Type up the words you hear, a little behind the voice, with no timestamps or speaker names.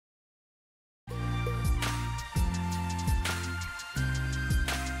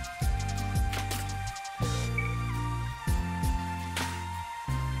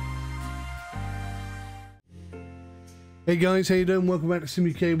Hey guys, how you doing? Welcome back to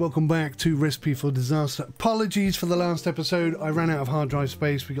SimUK. Welcome back to Recipe for Disaster. Apologies for the last episode. I ran out of hard drive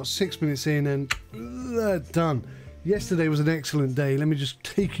space. We got 6 minutes in and done. Yesterday was an excellent day. Let me just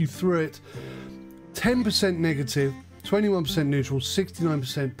take you through it. 10% negative, 21% neutral,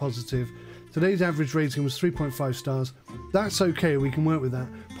 69% positive. Today's average rating was 3.5 stars. That's okay, we can work with that.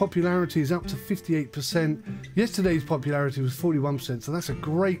 Popularity is up to 58%. Yesterday's popularity was 41%, so that's a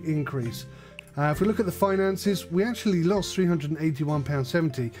great increase. If we look at the finances, we actually lost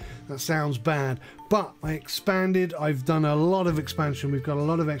 £381.70. That sounds bad, but I expanded. I've done a lot of expansion. We've got a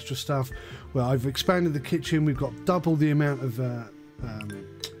lot of extra stuff. Well, I've expanded the kitchen. We've got double the amount of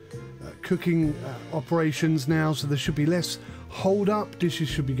cooking operations now, so there should be less hold up. Dishes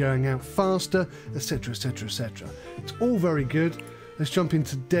should be going out faster, etc, etc, etc. It's all very good. Let's jump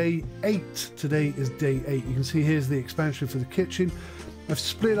into day 8. Today is day 8. You can see here's the expansion for the kitchen. I've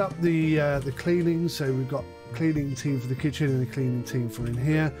split up the cleaning, so we've got a cleaning team for the kitchen and a cleaning team for in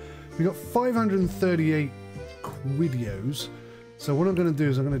here. We've got 538 videos. So what I'm going to do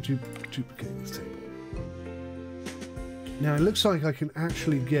is I'm going to duplicate this table. Now it looks like I can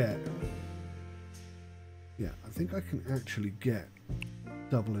actually get... Yeah, I think I can actually get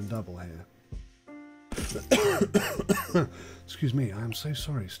double and double here. Excuse me, I am so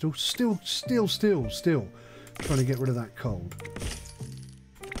sorry. Still trying to get rid of that cold.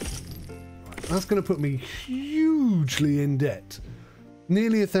 That's going to put me hugely in debt.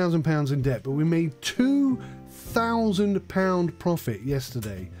 Nearly £1,000 in debt, but we made £2,000 profit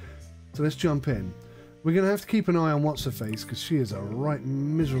yesterday. So let's jump in. We're going to have to keep an eye on What's-Her-Face because she is a right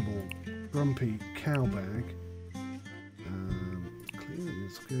miserable, grumpy cow bag. Cleaning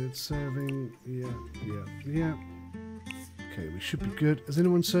is good. Serving, yeah. Okay, we should be good. Is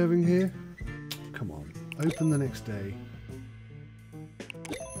anyone serving here? Come on. Open the next day.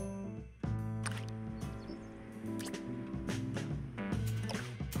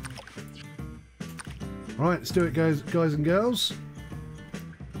 Right, let's do it, guys and girls.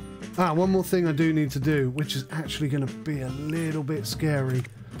 One more thing I do need to do, which is actually going to be a little bit scary.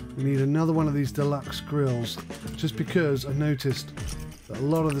 We need another one of these deluxe grills, just because I noticed that a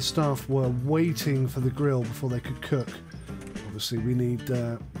lot of the staff were waiting for the grill before they could cook. Obviously, we need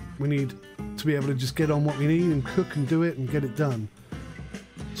to be able to just get on what we need and cook and do it and get it done.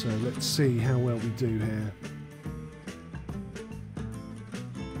 So let's see how well we do here.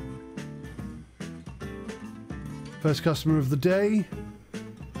 First customer of the day.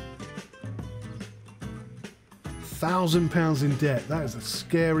 £1,000 in debt. That is a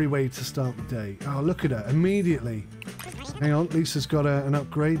scary way to start the day. Oh, look at her. Immediately. Hang on. Lisa's got an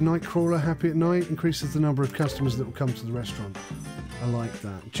upgrade. Nightcrawler, happy at night. Increases the number of customers that will come to the restaurant. I like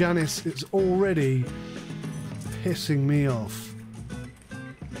that. Janice, it's already pissing me off.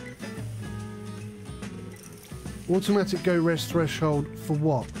 Automatic go rest threshold for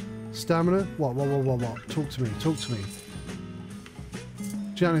what? Stamina? What? Talk to me.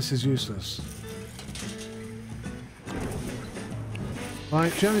 Janice is useless.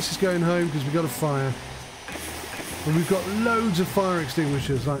 Right, Janice is going home because we've got a fire. And we've got loads of fire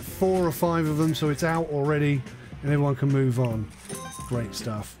extinguishers, like 4 or 5 of them, so it's out already and everyone can move on. Great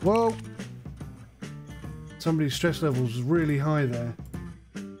stuff. Whoa! Somebody's stress levels was really high there.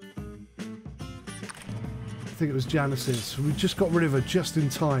 I think it was Janice's. So we just got rid of her just in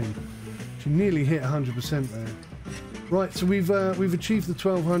time. She nearly hit 100% there. Right, so we've achieved the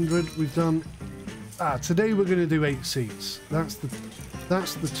 1200. We've done. Today we're going to do 8 seats. That's the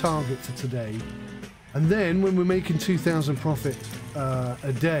target for today. And then when we're making 2,000 profit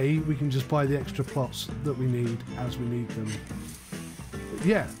a day, we can just buy the extra plots that we need as we need them. But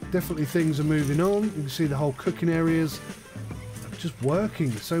yeah, definitely things are moving on. You can see the whole cooking areas just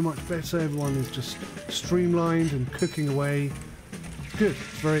working so much better. Everyone is just streamlined and cooking away. Good.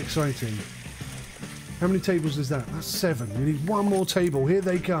 It's very exciting. How many tables is that? That's 7. We need 1 more table. Here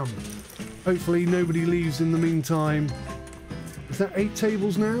they come. Hopefully nobody leaves in the meantime. Is that 8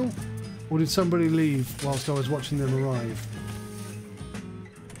 tables now? Or did somebody leave whilst I was watching them arrive?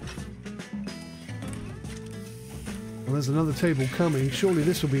 Well, there's another table coming. Surely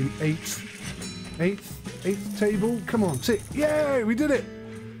this will be 8th table. Come on, sit. Yay, we did it.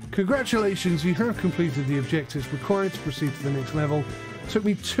 Congratulations, you have completed the objectives required to proceed to the next level. It took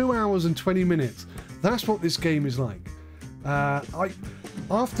me 2 hours and 20 minutes. That's what this game is like.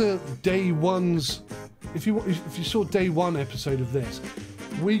 After day 1's, if you saw day 1 episode of this,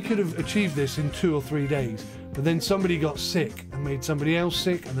 we could have achieved this in 2 or 3 days, but then somebody got sick and made somebody else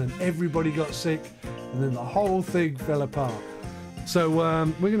sick, and then everybody got sick, and then the whole thing fell apart. So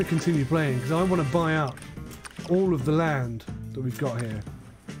we're going to continue playing because I want to buy up all of the land that we've got here.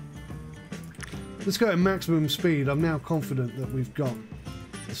 Let's go at maximum speed. I'm now confident that we've got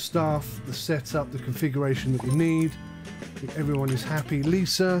the staff, the setup, the configuration that we need. I think everyone is happy.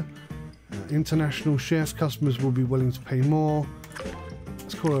 Lisa, international chef, customers will be willing to pay more.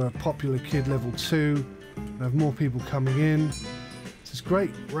 Let's call her a popular kid level 2. We have more people coming in. This is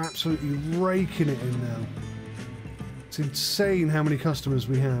great. We're absolutely raking it in now. It's insane how many customers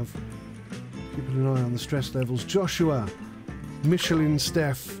we have. Keeping an eye on the stress levels. Joshua, Michelin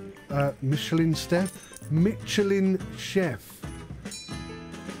Chef.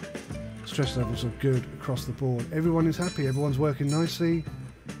 Stress levels are good across the board. Everyone is happy. Everyone's working nicely.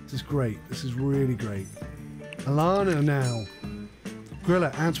 This is great. This is really great. Alana now.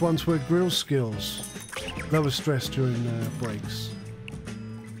 Griller adds one to her grill skills. Lower stress during breaks.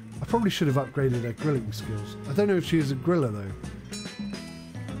 I probably should have upgraded her grilling skills. I don't know if she is a griller though.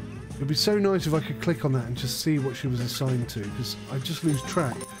 It'd be so nice if I could click on that and just see what she was assigned to, because I just lose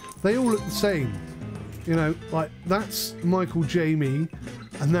track. They all look the same. You know, like that's Michael Jamie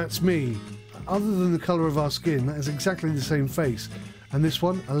and that's me. Other than the colour of our skin, that is exactly the same face. And this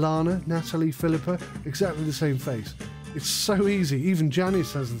one, Alana, Natalie, Philippa, exactly the same face. It's so easy. Even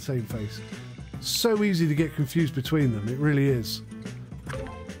Janice has the same face. So easy to get confused between them. It really is.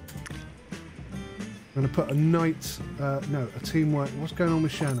 I'm going to put a night... no, a teamwork... What's going on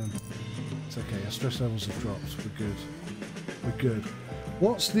with Shannon? It's okay. Our stress levels have dropped. We're good. We're good.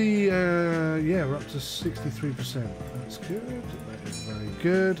 What's the... yeah, we're up to 63%. That's good. That is very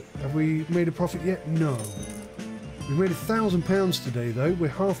good. Have we made a profit yet? No. We made £1,000 today, though. We're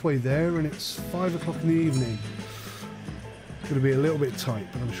halfway there, and it's 5 o'clock in the evening. It's going to be a little bit tight,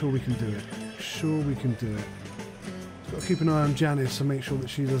 but I'm sure we can do it. Sure we can do it. Just got to keep an eye on Janice and make sure that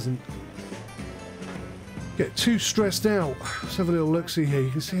she doesn't get too stressed out. Let's have a little look-see here.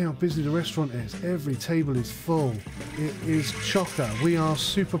 You can see how busy the restaurant is. Every table is full. It is chocker. We are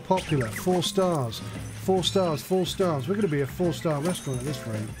super popular. 4 stars. 4 stars. 4 stars. We're going to be a 4-star restaurant at this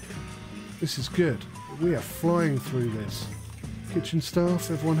rate. This is good. We are flying through this. Kitchen staff,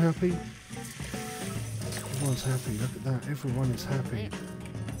 everyone happy? Everyone's happy. Look at that. Everyone is happy.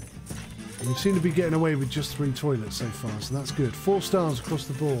 And we seem to be getting away with just 3 toilets so far, so that's good. 4 stars across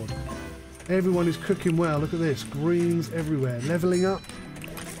the board. Everyone is cooking well. Look at this. Greens everywhere. Leveling up.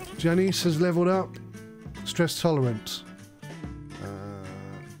 Janice has leveled up. Stress tolerant.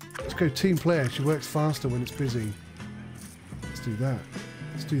 Let's go team player. She works faster when it's busy. Let's do that.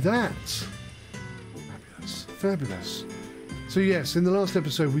 Let's do that. Fabulous. Fabulous. So yes, in the last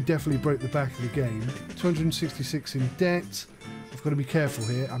episode we definitely broke the back of the game. 266 in debt. I've got to be careful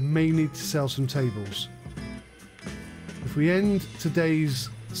here. I may need to sell some tables. If we end today's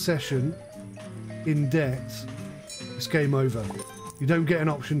session in debt, it's game over. You don't get an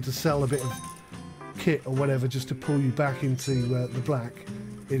option to sell a bit of kit or whatever just to pull you back into the black.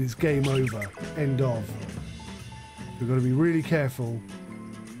 It is game over. End of. We've got to be really careful.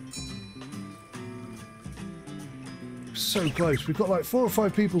 So close. We've got like 4 or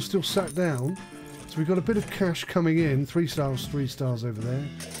 5 people still sat down. So we've got a bit of cash coming in. 3 stars, 3 stars over there.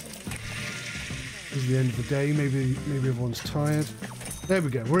 This is the end of the day. Maybe everyone's tired. There we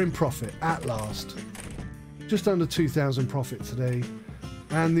go. We're in profit at last. Just under 2,000 profit today.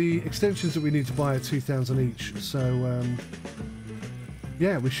 And the extensions that we need to buy are 2,000 each. So,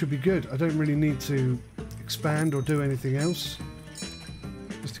 yeah, we should be good. I don't really need to expand or do anything else.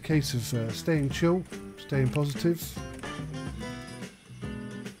 Just a case of staying chill, staying positive.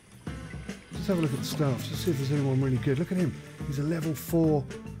 Let's have a look at the staff, just see if there's anyone really good. Look at him. He's a level 4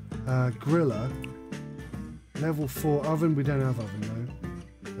 griller. Level 4 oven. We don't have oven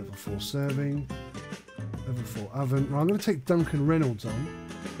though. Level 4 serving. Level 4 oven. Right, I'm going to take Duncan Reynolds on.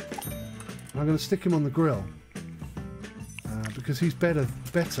 I'm going to stick him on the grill. Because he's better.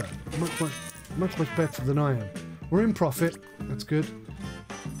 Much better than I am. We're in profit. That's good. So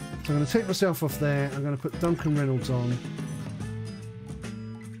I'm going to take myself off there. I'm going to put Duncan Reynolds on.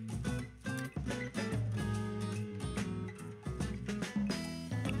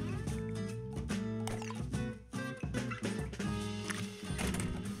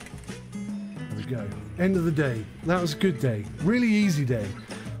 Go. End of the day. That was a good day. Really easy day.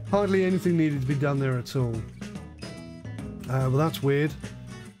 Hardly anything needed to be done there at all. Well, that's weird.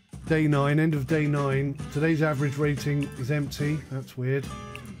 Day 9, end of day 9. Today's average rating is empty. That's weird.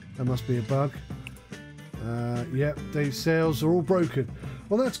 That must be a bug. Yep, day sales are all broken.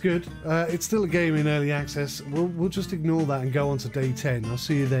 Well, that's good. It's still a game in early access. We'll just ignore that and go on to day 10. I'll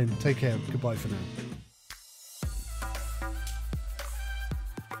see you then. Take care. Goodbye for now.